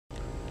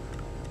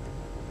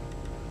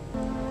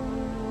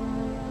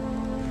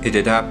It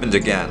had happened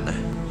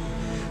again,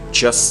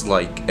 just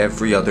like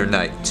every other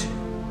night.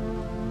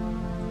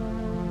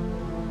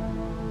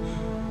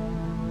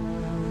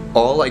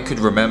 All I could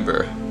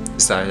remember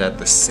is that I had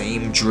the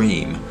same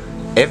dream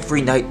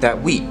every night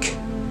that week.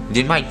 And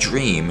in my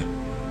dream,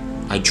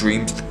 I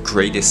dreamed the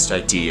greatest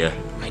idea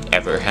I'd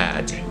ever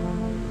had.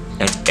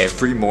 And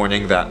every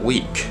morning that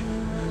week,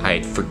 I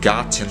had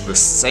forgotten the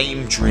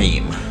same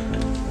dream.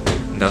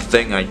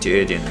 Nothing I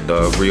did in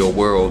the real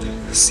world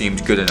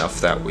seemed good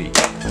enough that week.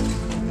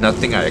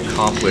 Nothing I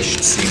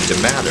accomplished seemed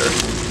to matter,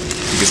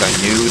 because I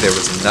knew there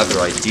was another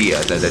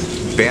idea that had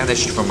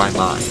vanished from my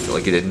mind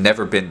like it had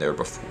never been there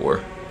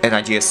before. An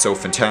idea so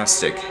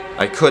fantastic,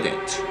 I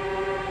couldn't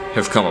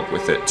have come up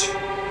with it.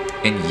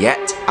 And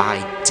yet I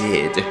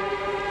did.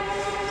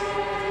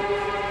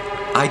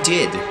 I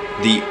did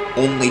the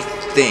only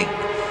thing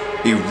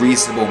a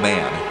reasonable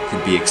man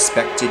could be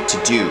expected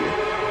to do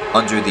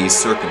under these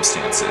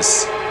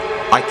circumstances.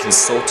 I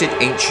consulted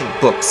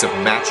ancient books of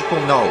magical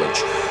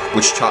knowledge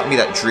which taught me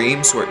that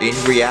dreams were in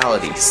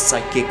reality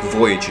psychic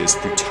voyages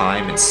through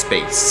time and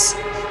space.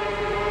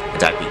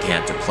 And I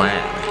began to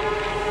plan.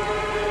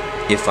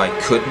 If I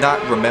could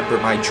not remember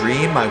my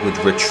dream, I would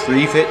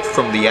retrieve it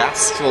from the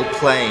astral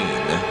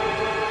plane.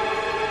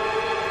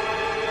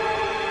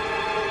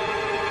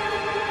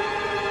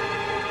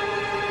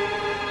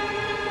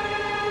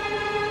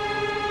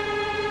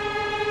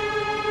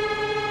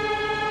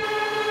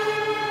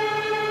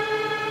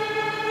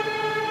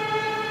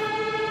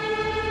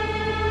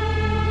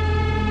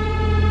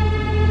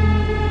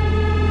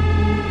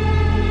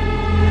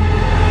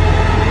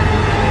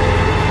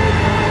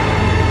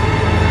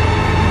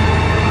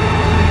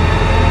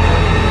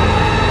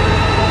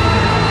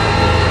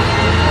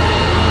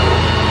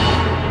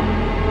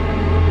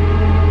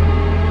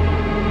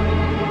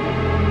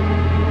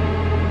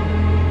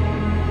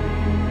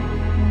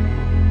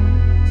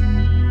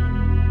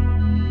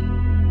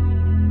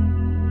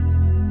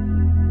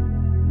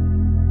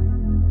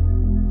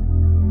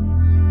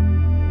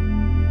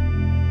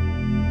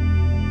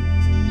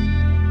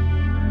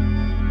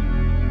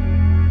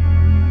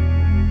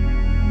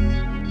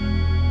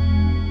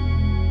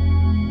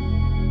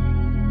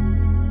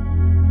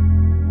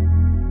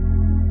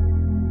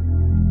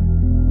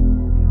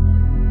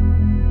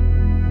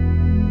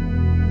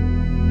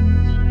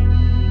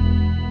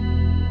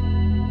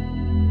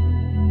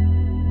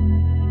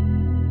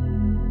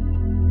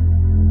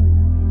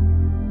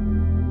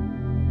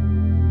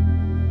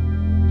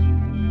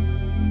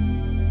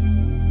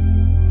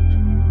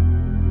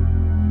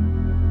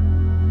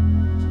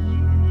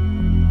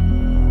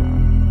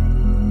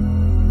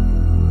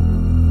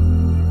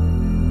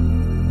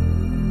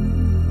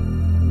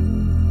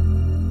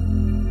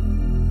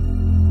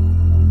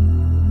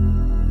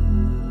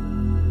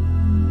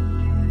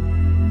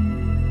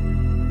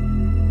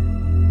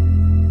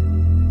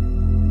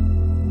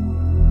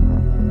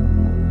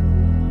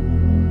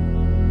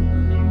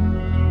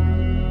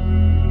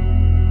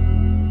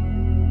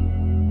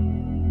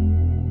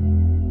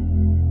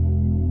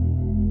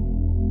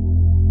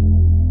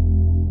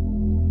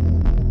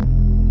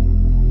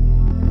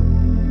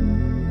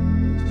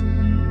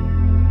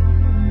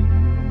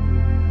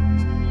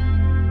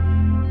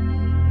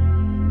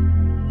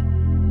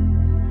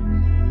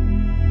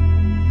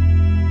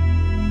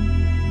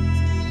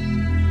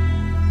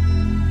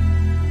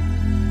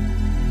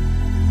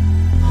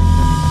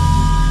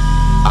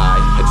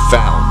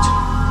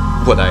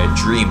 What I had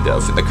dreamed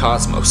of in the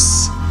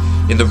cosmos,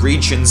 in the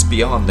regions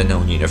beyond the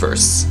known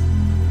universe.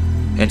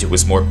 And it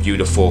was more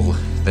beautiful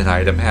than I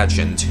had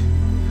imagined.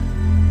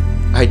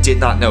 I did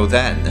not know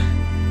then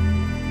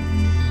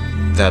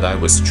that I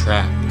was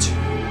trapped.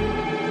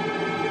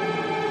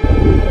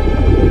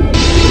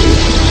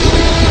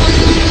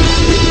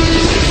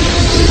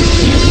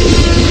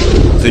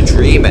 The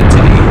dream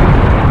entity,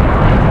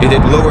 it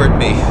had lured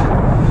me,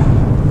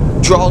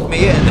 drawled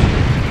me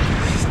in,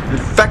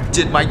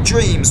 infected my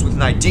dreams with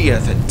an idea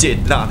that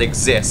did not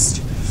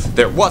exist.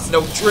 There was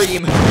no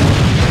dream. It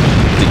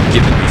had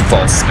given me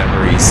false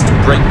memories to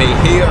bring me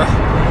here,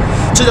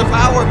 to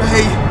devour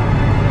me.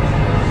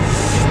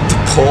 The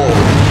pull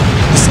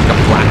was like a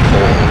black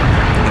hole,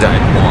 and I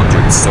had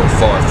wandered so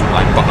far from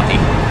my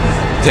body,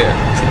 there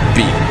could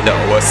be no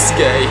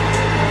escape.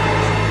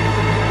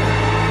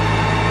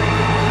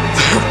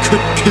 There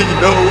could be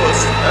no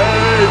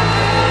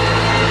escape.